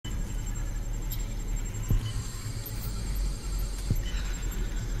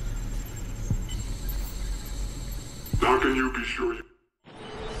how can you be sure you...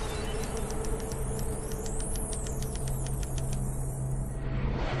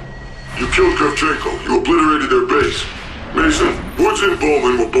 You killed Kravchenko. You obliterated their base. Mason, Woods and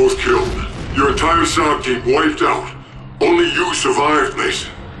Bowman were both killed. Your entire SOG team wiped out. Only you survived,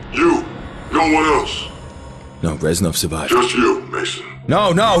 Mason. You. No one else. No, Reznov survived. Just you, Mason.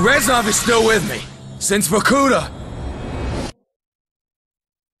 No, Reznov is still with me. Since Vorkuta.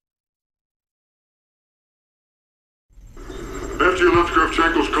 After you left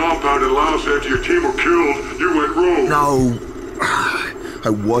Kravchenko's compound in Laos after your team were killed, you went rogue. No. I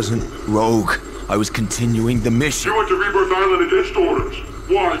wasn't rogue. I was continuing the mission. You went to Rebirth Island against orders.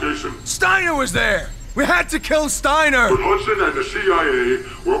 Why, Mason? Steiner was there! We had to kill Steiner! But Hudson and the CIA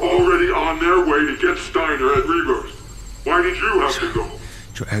were already on their way to get Steiner at Rebirth. Why did you have to go?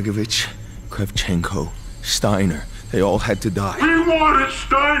 Dragovich, Kravchenko, Steiner, they all had to die. We wanted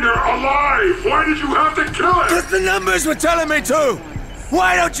Steiner alive! Why did you have to kill him? Because the numbers were telling me to!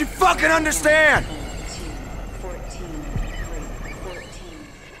 Why don't you fucking understand?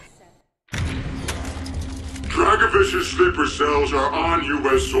 Dragovich's sleeper cells are on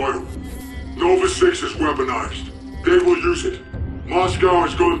U.S. soil. Nova 6 is weaponized. They will use it. Moscow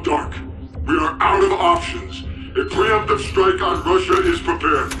has gone dark. We are out of options. A preemptive strike on Russia is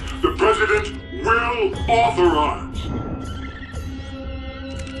prepared. The President will authorize.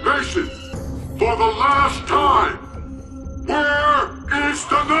 Mason, for the last time, where is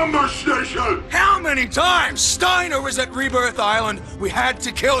the number station? How many times? Steiner was at Rebirth Island. We had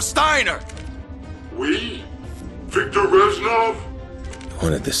to kill Steiner. We? Victor Reznov?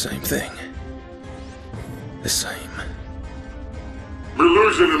 Wanted the same thing. The same. We're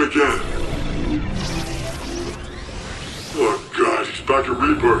losing him again. Oh God, he's back at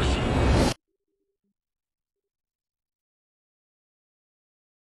Rebirth.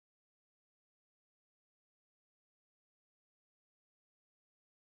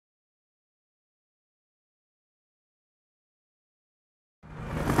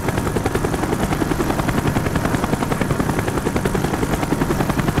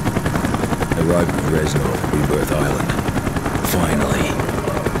 Arrived with Reznov at Rebirth Island. Finally.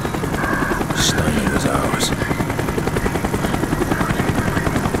 Steiner was ours.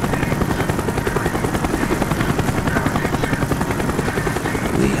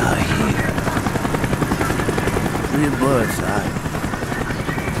 We are here. Rebirth Island.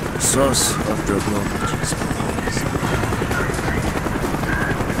 Source of Dragovich's poison.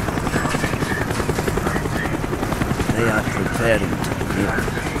 They are preparing to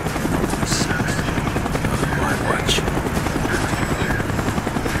kill.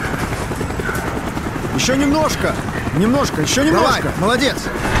 Еще немножко! Немножко, еще немножко! Давай. Молодец!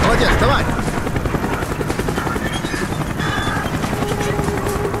 Молодец, давай!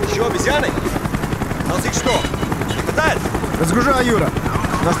 Еще обезьяны? Нас их что? Не хватает? Разгружай, Юра!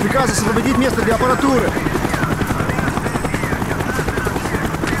 Наш приказ освободить место для аппаратуры!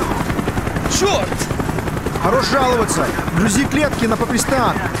 Черт! Хорош жаловаться! Грузи клетки на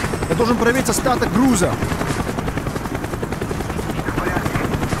попристан! Я должен проверить остаток груза!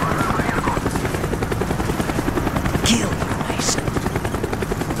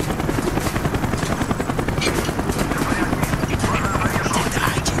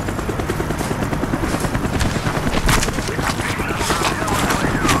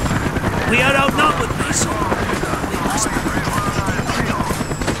 We are outnumbered, Mason. We must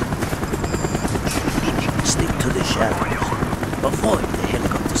stick to the shadows. Avoid the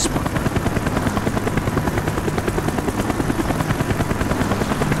helicopter spot.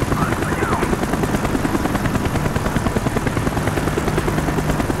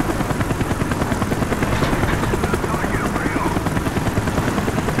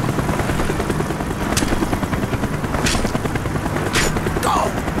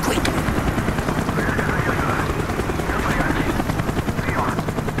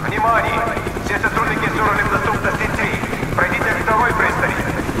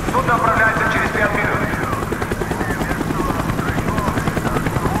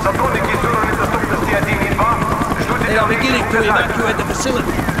 They are beginning to evacuate the facility.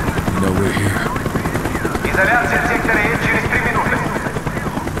 You know we're here. Изоляция сектора Е через 3 минуты.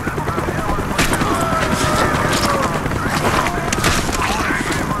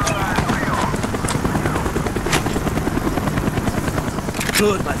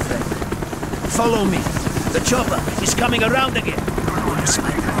 Good, my friend. Follow me. The chopper is coming around again.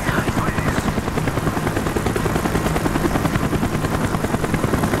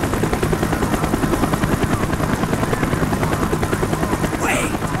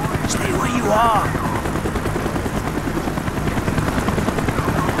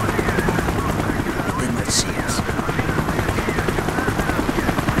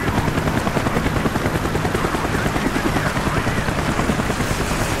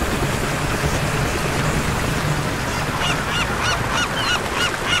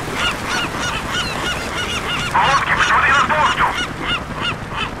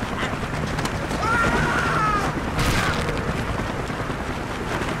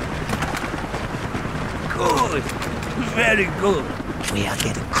 Good. Very good. We are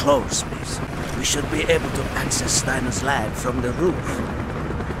getting close, miss. We should be able to access Steiner's lab from the roof.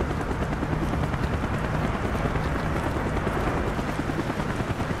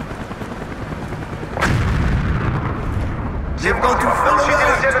 You've gone too far. В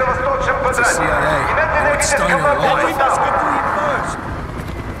северо-восточном квадрате. Немедленно видите команду доставки.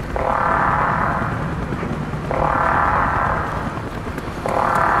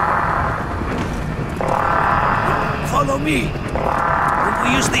 Follow me. We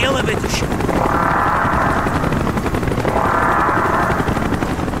use the elevator shaft.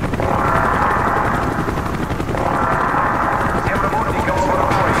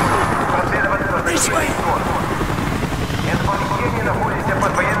 This way. Это помещение находится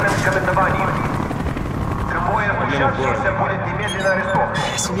под военным командованием. Любой возмущавшийся будет немедленно арестован.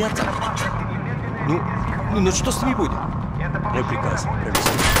 Снято. Ну что с ними будет? Мой приказ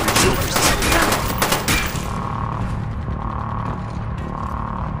провести.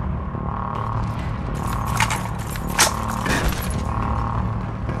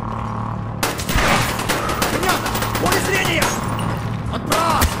 Поле зрения!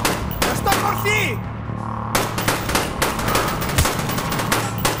 Отправь! Доставь морфий!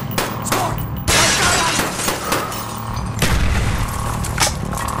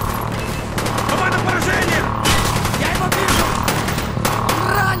 Давай на поражение! Я его вижу! Он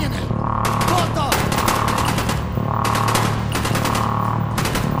раненый! Вот он!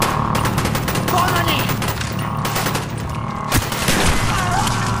 Вон они!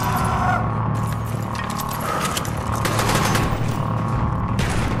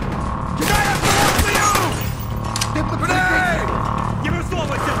 Кидай автоматную! Ты подбегай! Не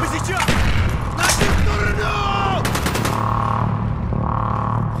высовывайся! Мы сейчас! На сторону!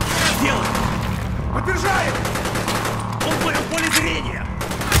 Делай! Подбежаем! Он в моем поле зрения!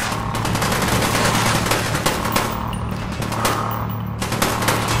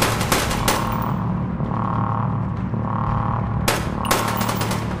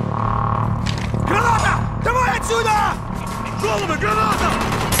 Граната! Давай отсюда! Головы, граната!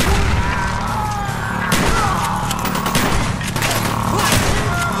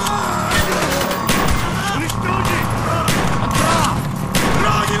 Уничтожи! Отправ!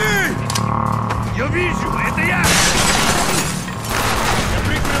 Раненый! Я вижу! Это я! Я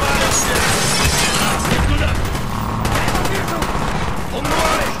прикрываю всех! Туда! Я вижу! Он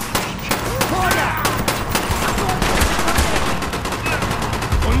мой! Коля!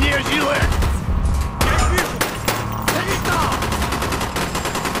 Он не жилет! Я вижу! Залетал!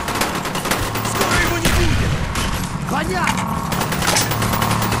 Скоро его не будет! Понятно!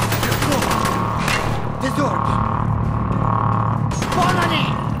 Дезорги! Вон они!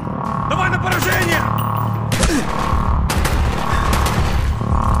 Давай на поражение!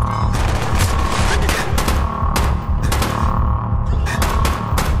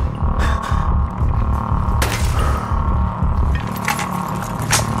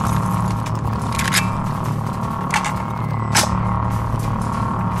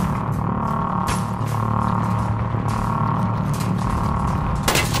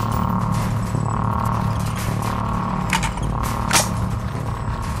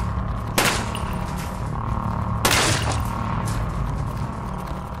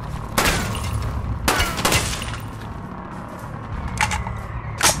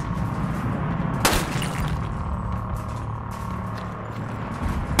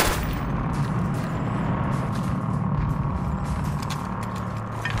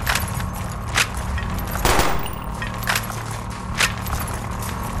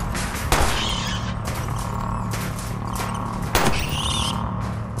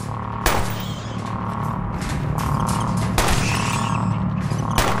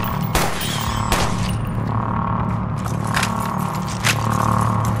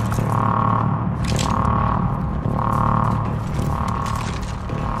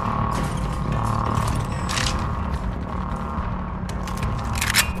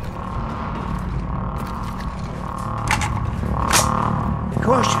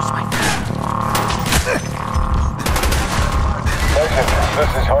 Cautious, my friend. Mission,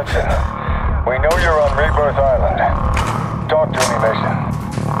 this is Hudson. We know you're on Rebirth Island. Talk to me, Mission.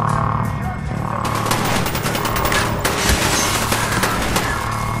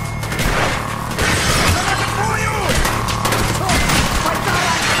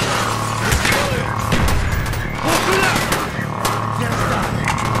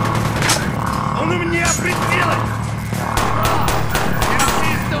 Он у меня пределы!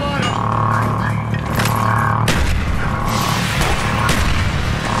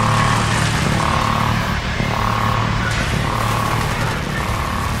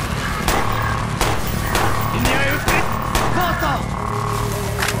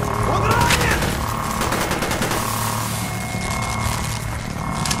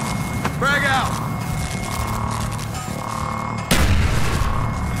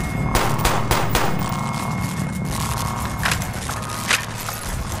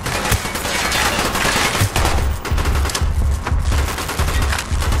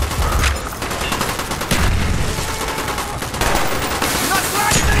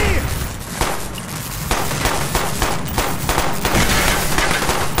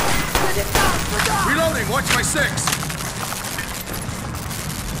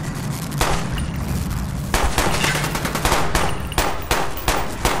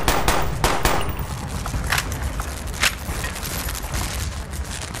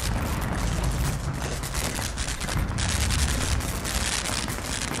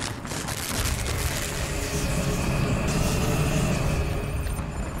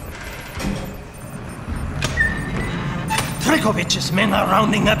 Dragovich's men are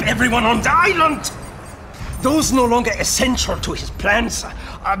rounding up everyone on the island! Those no longer essential to his plans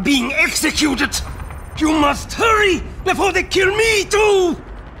are being executed! You must hurry before they kill me too!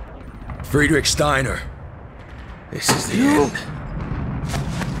 Friedrich Steiner. This is the end.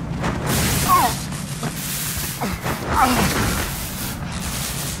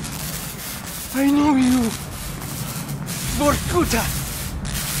 I know you. Vorkuta.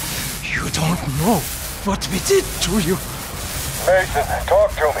 You don't know what we did to you. Mason,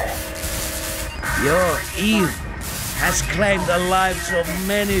 talk to me. Your evil has claimed the lives of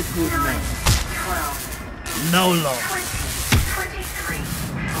many good men. No longer.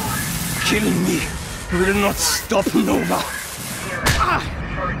 Killing me will not stop Nova.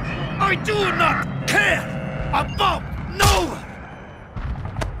 I do not care about Nova.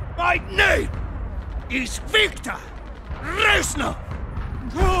 My name is Victor Reznov.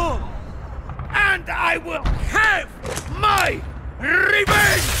 And I will have my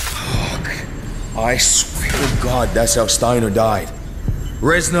revenge! Fuck. I swear to God, that's how Steiner died.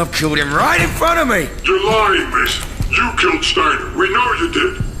 Reznov killed him right in front of me! You're lying, Mason. You killed Steiner. We know you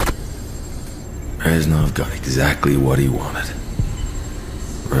did. Reznov got exactly what he wanted.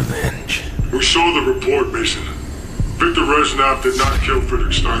 Revenge. We saw the report, Mason. Victor Reznov did not kill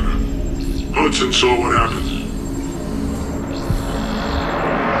Friedrich Steiner. Hudson saw what happened.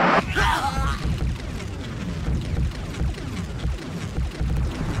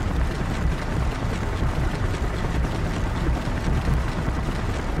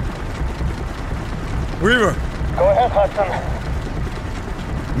 Weaver! Go ahead, Hudson.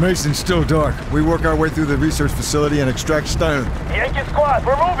 Mason's still dark. We work our way through the research facility and extract Steiner. Yankee squad,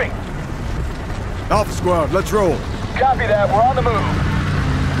 we're moving. Alpha squad, let's roll. Copy that, we're on the move.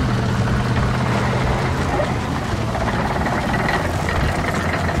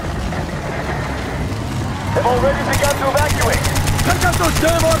 They've already begun to evacuate. Take out those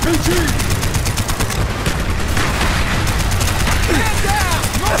damn RPGs! Stand down!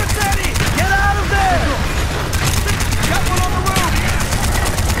 Montessori! Get out of there! Got one on the roof!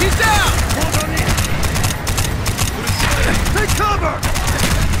 He's down! Hold on in! Take cover!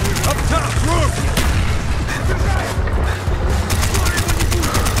 Up top, roof!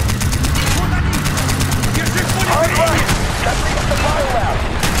 All right, let's leave the fire lab.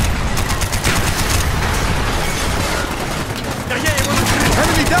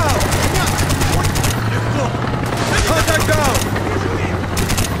 Enemy down! Contact down!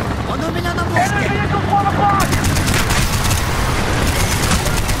 Enemy vehicles 1 o'clock!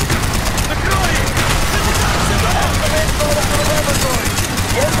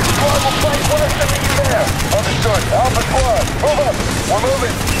 Yankee squad will fight west and meet you there. Understood. Alpha squad, move up. We're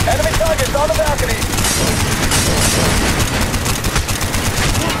moving. Enemy targets on the balcony.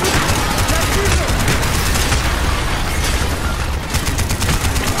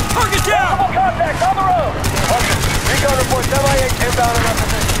 Target down! Multiple contacts on the road. Recon report semi-8 inbound and up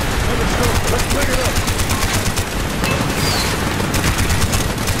position. Let's pick it up.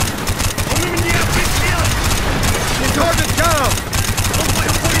 Target down!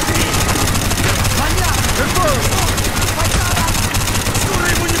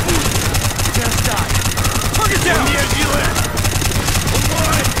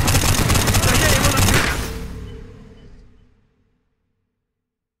 Confirmed! Target down!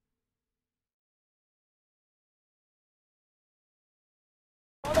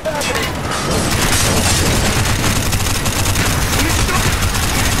 On the balcony.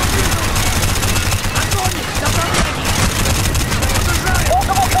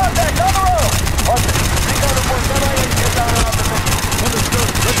 Multiple contacts on the road. Hudson, recon report semi-8 inbound and up position. Understood.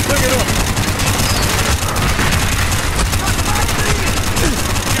 Let's pick it up.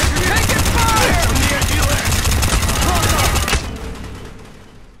 Taking fire! Multiple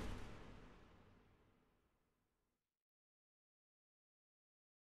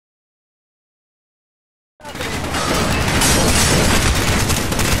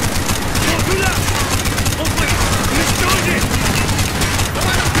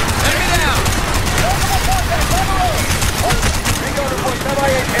contacts on the road. Hudson, recon report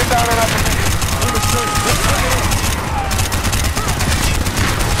semi-8 inbound and up position. Understood. Let's pick it up.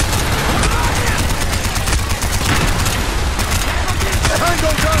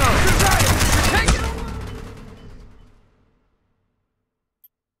 Tango down!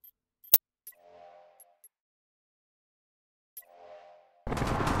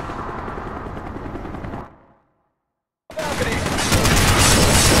 Balcony.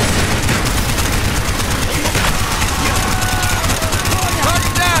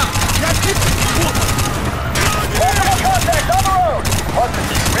 Target down! Multiple contacts on the road. Hudson,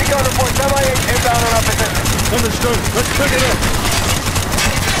 recon report semi-8 inbound and up position. Understood. Understood. Let's pick it up.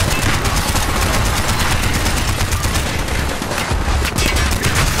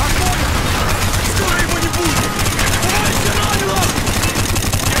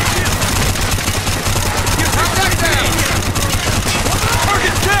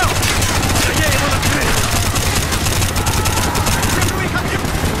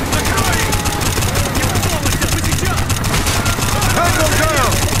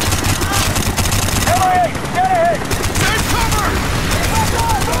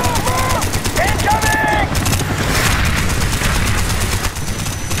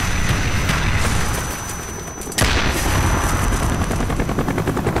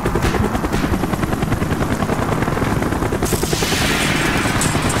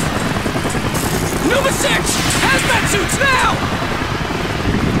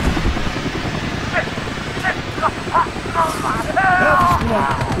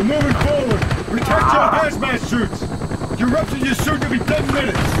 We're moving forward. Protect your hazmat suits. You're rupturing your suit to be 10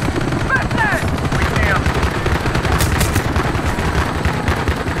 minutes. We can't.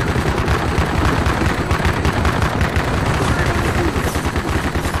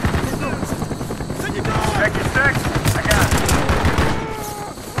 Check your six. I got it.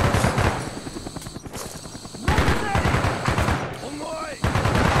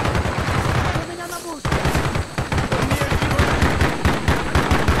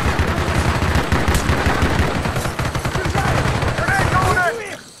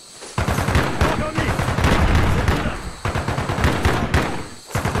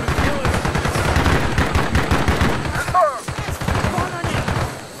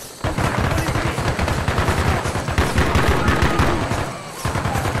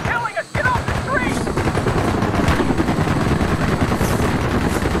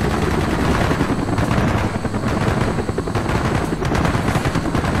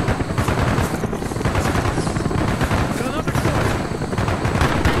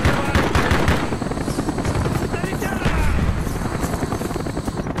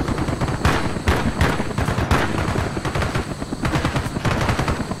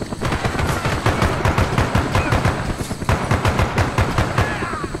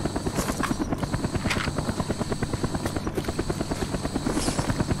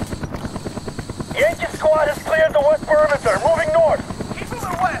 Yankee squad has cleared the west perimeter. Moving north. Keep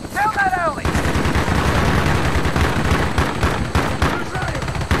moving west. Down that alley.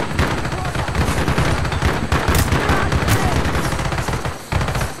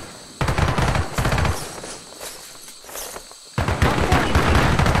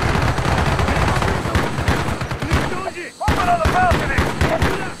 Open on the balcony.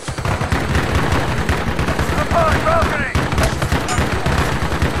 Up on balcony.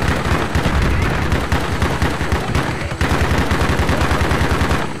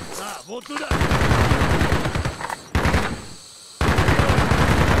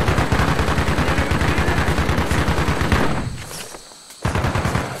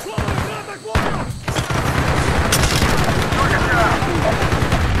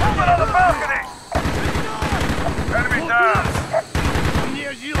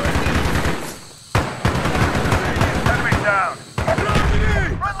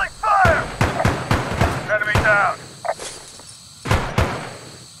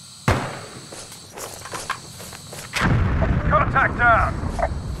 Contact down!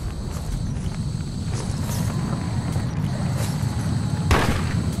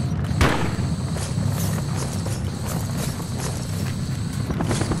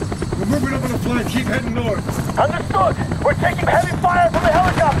 We're moving up on the flank. Keep heading north. Understood! We're taking heavy fire from the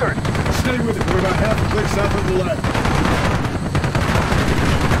helicopters! Stay with it. We're about half a click south of the left.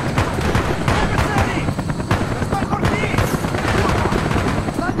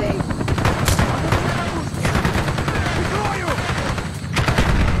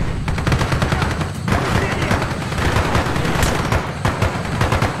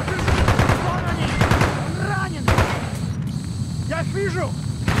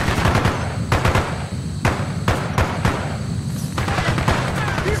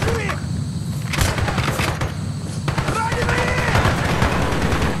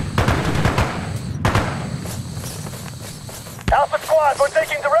 Alpha squad, we're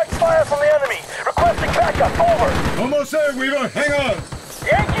taking direct fire from the enemy. Requesting backup, over. Almost there, Weaver. Hang on.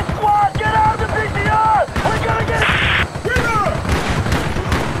 Yankee squad, get out of the PCR! We're gonna get it! Weaver!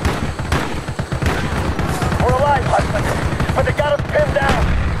 We're alive, Hudson, but they got us pinned down.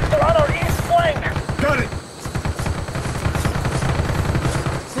 They're on our east flank. Got it.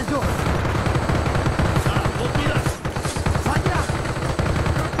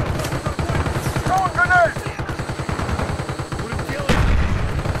 Throwing grenades!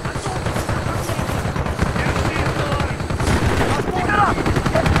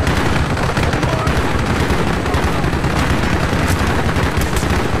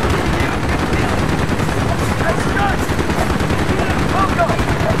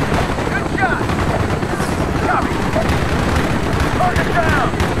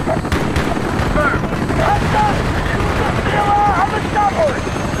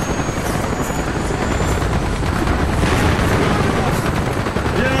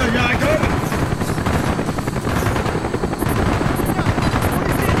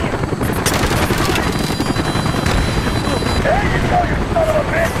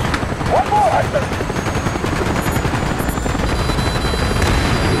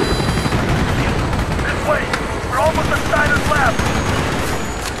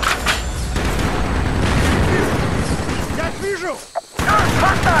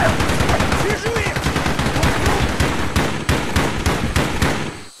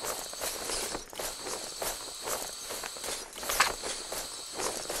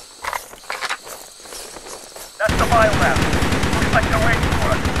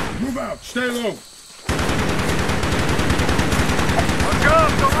 out. Stay low. Look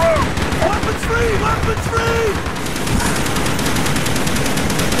up the roof! Weapons free! Weapons free!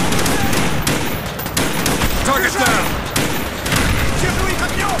 Target down! Часовых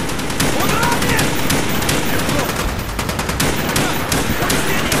огнем! Удар нет!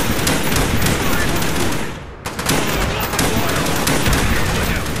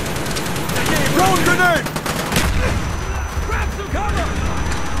 Throwing grenade! Grab some cover!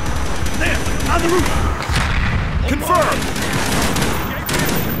 There! On the roof! Confirmed!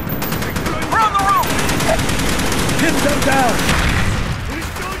 We're on the roof! Pin them down!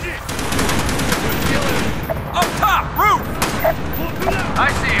 Up top! Roof!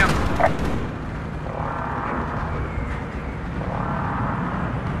 I see him!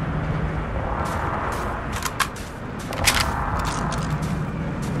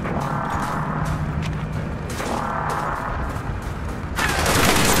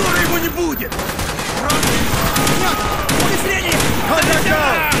 Скоро его не будет! Поле зрения! Contact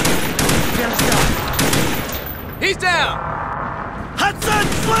down! He's down! Hudson,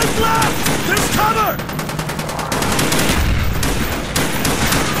 flank left! There's cover!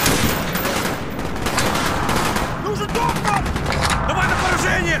 Нужен доктор! Давай на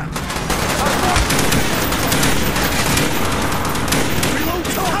поражение! Reload,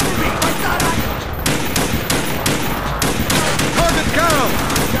 cover me! Target down!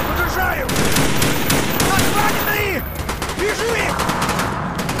 Я подражаю! Отправленные! Вижу их!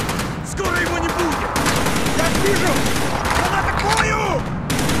 Скоро его не будет! Я вижу! Я атакую!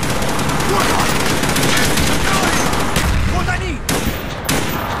 Вот он! Вот они!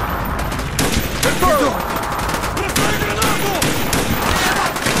 Confirmed! Бросай гранату!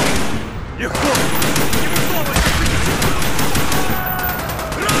 Легко! Не высовывайся!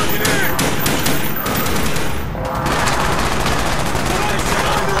 Раненый! Старайся,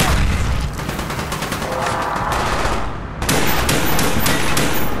 раненый!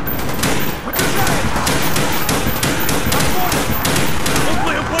 Подержай! Отходим! Он в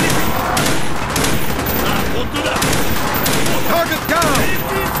моем поле! Вот туда! Target down!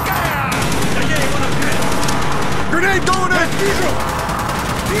 Медицинская! Да я его накрыл! Grenade going in! Вижу!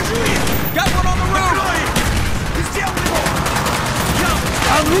 Вижу их! Got one on the roof! Накрой! Ты сделал его! Я!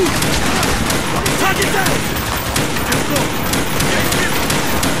 On roof! Target down! Легко! Я их вижу!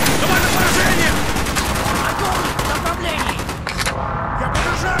 Давай на поражение! Огонь! Направлений! Я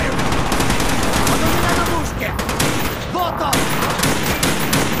поражаю! Он у меня на мушке! Вот он!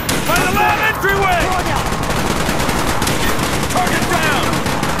 Final entryway! Понял! Target down!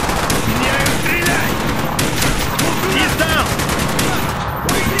 Меняем стрелять! He's down!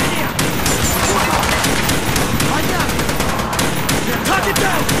 Уведение! Понятно! Target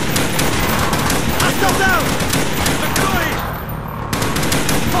down! Hostile down! Закрой!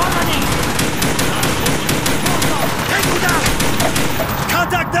 Вот они! Вот он! Take him down!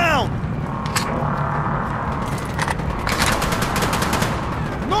 Contact down!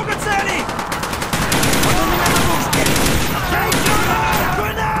 Много целей! Он у меня на мушке!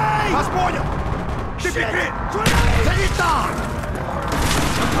 Гренейд! Вас понял! Ты прикрыт! Занята!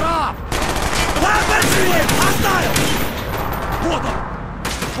 Он прав! Лапочки! Оставил! Вот он!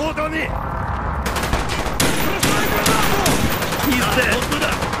 Вот он и! Бросай гранату! Пиздец! Вот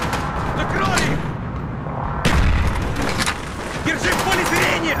туда! Накрой! Держи в поле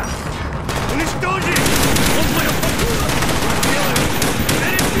зрения! Уничтожи! Он в моем подруге!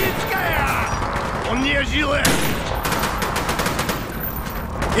 Медицинская! Он не жилет!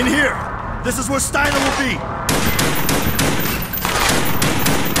 In here! This is where Steiner will be!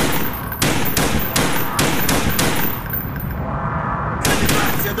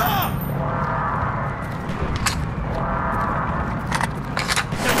 Залезай сюда!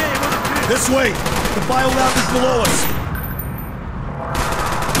 Да я его накрыл! This way! The biolab is below us!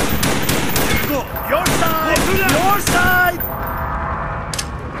 Go! Your side! Your side!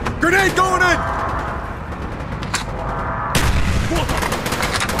 Grenade going in! Вот он!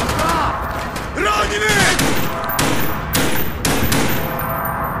 Он прав! Раненый!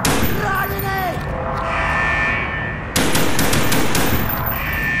 Раненый!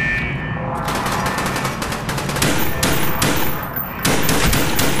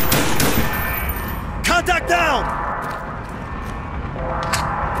 Contact down!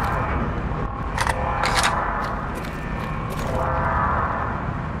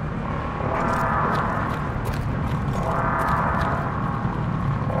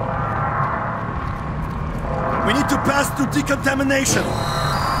 We need to pass through decontamination!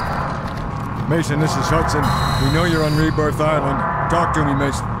 Mason, this is Hudson. We know you're on Rebirth Island. Talk to me,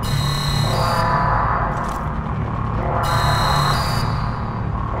 Mason.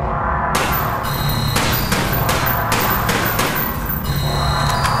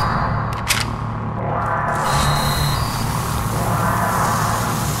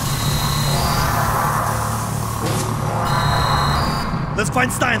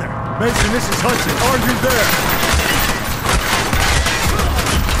 find Steiner. Mason, this is Hudson. Are you there?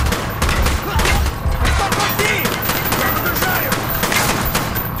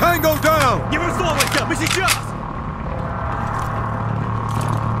 Tango down! Не высовывайся! Мы сейчас!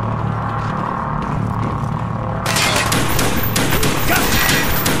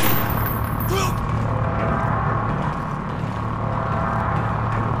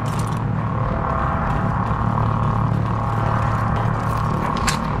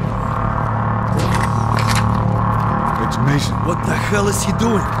 It's Mason. What the hell is he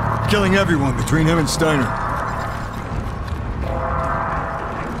doing? Killing everyone between him and Steiner.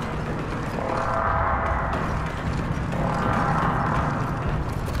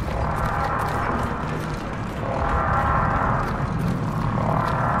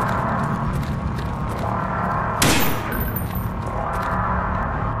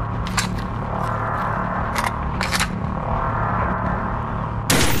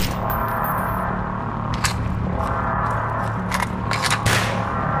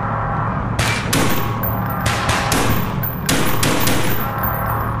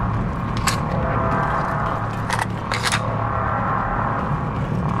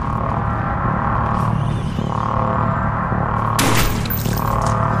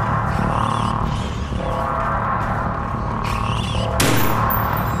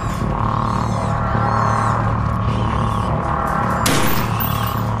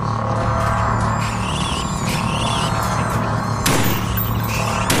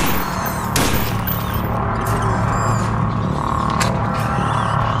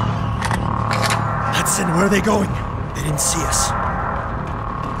 Where are they going? They didn't see us. What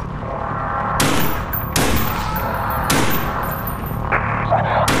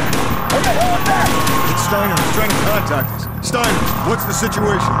the hell was that? It's Steiner. He's trying to contact us. Steiner, what's the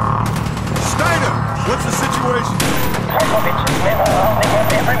situation? Steiner, what's the situation? Dragovich's men are rounding up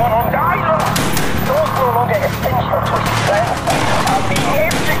everyone on the island. Those no longer essential to his plans are being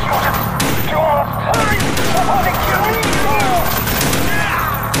executed. You must hurry before they kill me too.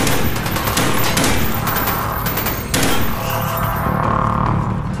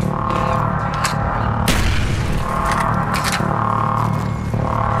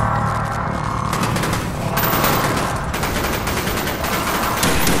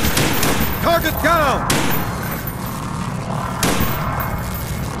 Target down!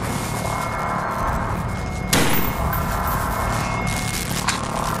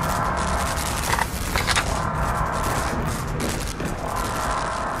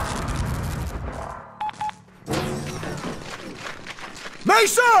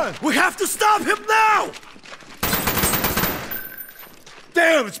 Mason! We have to stop him now!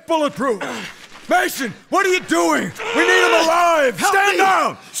 Damn, it's bulletproof! Mason, what are you doing? We need him alive! Help Stand me!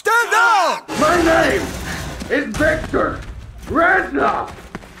 down! Stand down! My name is Victor Reznov,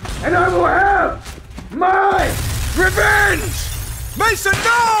 and I will have my revenge! Mason,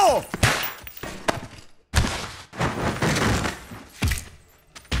 no!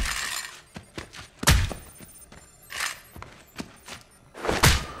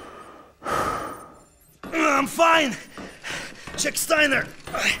 I'm fine! Check Steiner!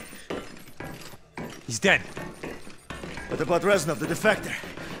 He's dead. What about Reznov, the defector?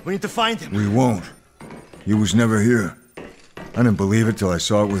 We need to find him. We won't. He was never here. I didn't believe it till I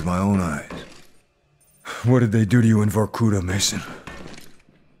saw it with my own eyes. What did they do to you in Vorkuta, Mason?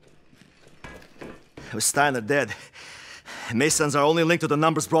 With Steiner dead, Mason's our only link to the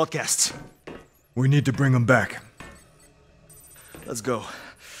numbers broadcasts. We need to bring him back. Let's go.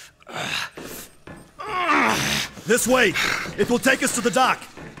 This way! It will take us to the dock.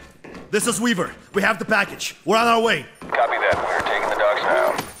 This is Weaver. We have the package. We're on our way. Copy that. We're taking the docks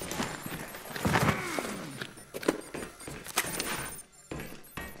now.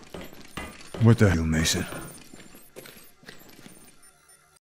 What the hell, Mason?